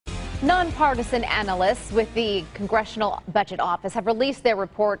Non-partisan analysts with the Congressional Budget Office have released their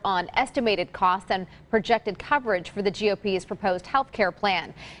report on estimated costs and projected coverage for the GOP's proposed health care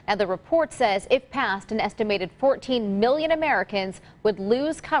plan. Now, the report says if passed, an estimated 14 million Americans would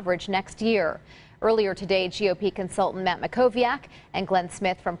lose coverage next year. Earlier today, GOP consultant Matt Mackowiak and Glenn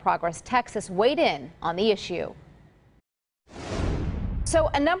Smith from Progress, Texas weighed in on the issue. So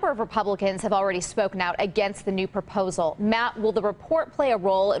a number of Republicans have already spoken out against the new proposal. Matt, will the report play a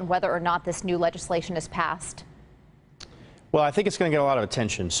role in whether or not this new legislation is passed? Well, I think it's going to get a lot of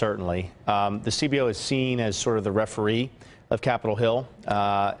attention, certainly. The CBO is seen as sort of the referee of Capitol Hill,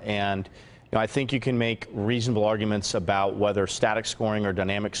 and I think you can make reasonable arguments about whether static scoring or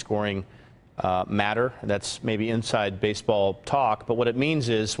dynamic scoring matter. That's maybe inside baseball talk, but what it means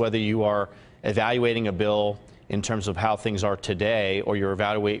is whether you are evaluating a bill in terms of how things are today, or you're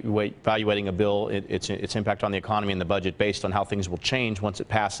evaluating a bill, its impact on the economy and the budget based on how things will change once it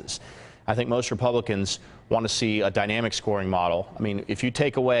passes. I think most Republicans want to see a dynamic scoring model. I mean, if you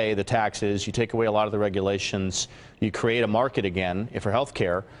take away the taxes, you take away a lot of the regulations, you create a market again for health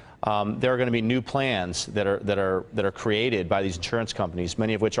care, there are going to be new plans that are created by these insurance companies,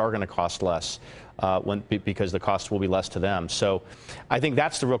 many of which are going to cost less because the cost will be less to them. So I think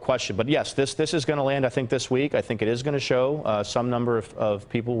that's the real question. But yes, this is going to land, I think, this week. I think it is going to show some number of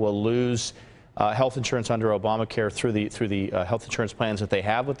people will lose health insurance under Obamacare through the health insurance plans that they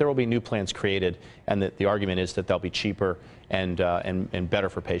have, but there will be new plans created, and the argument is that they'll be cheaper and better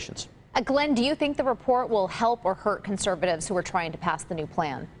for patients. Glenn, do you think the report will help or hurt conservatives who are trying to pass the new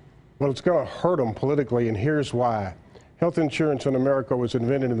plan? Well, it's going to hurt them politically, and here's why. Health insurance in America was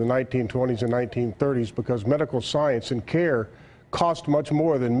invented in the 1920s and 1930s because medical science and care cost much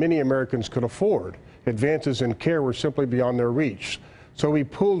more than many Americans could afford. Advances in care were simply beyond their reach. So we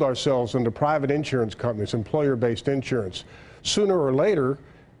pooled ourselves into private insurance companies, employer-based insurance. Sooner or later,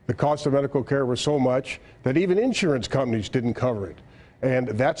 the cost of medical care was so much that even insurance companies didn't cover it. And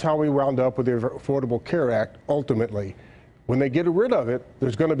that's how we wound up with the Affordable Care Act ultimately. When they get rid of it,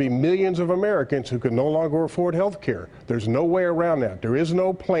 there's going to be millions of Americans who can no longer afford health care. There's no way around that. There is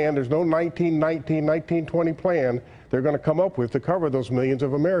no plan. There's no 1919, 1920 plan they're going to come up with to cover those millions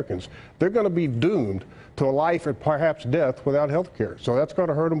of Americans. They're going to be doomed to a life and perhaps death without health care. So that's going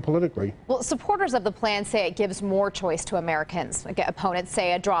to hurt them politically. Well, supporters of the plan say it gives more choice to Americans. Opponents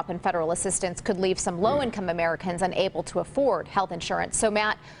say a drop in federal assistance could leave some low-income Americans unable to afford health insurance. So,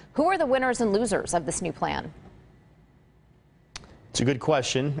 Matt, who are the winners and losers of this new plan? It's a good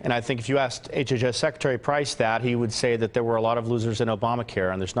question, and I think if you asked HHS Secretary Price that, he would say that there were a lot of losers in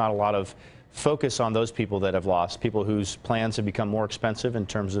Obamacare, and there's not a lot of focus on those people that have lost, people whose plans have become more expensive in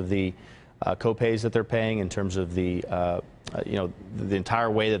terms of the co-pays that they're paying, in terms of the the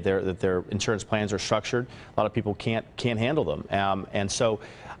entire way that their insurance plans are structured. A lot of people can't handle them, and so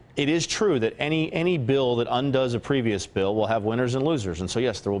it is true that any bill that undoes a previous bill will have winners and losers. And so,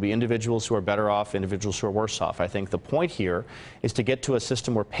 yes, there will be individuals who are better off, individuals who are worse off. I think the point here is to get to a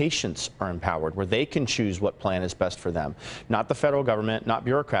system where patients are empowered, where they can choose what plan is best for them. Not the federal government, not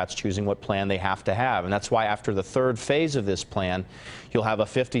bureaucrats choosing what plan they have to have. And that's why after the third phase of this plan, you'll have a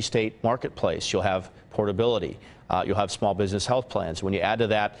 50-state marketplace. You'll have portability. You'll have small business health plans. When you add to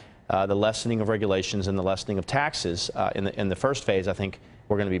that the lessening of regulations and the lessening of taxes in the first phase, I think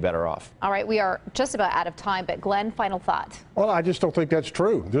we're going to be better off. All right, we are just about out of time, but Glenn, final thought. Well, I just don't think that's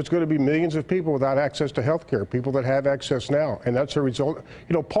true. There's going to be millions of people without access to health care, people that have access now, and that's a result.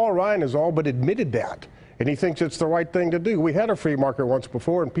 You know, Paul Ryan has all but admitted that, and he thinks it's the right thing to do. We had a free market once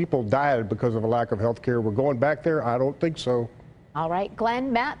before, and people died because of a lack of health care. We're going back there? I don't think so. All right,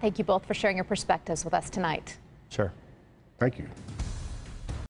 Glenn, Matt, thank you both for sharing your perspectives with us tonight. Sure. Thank you.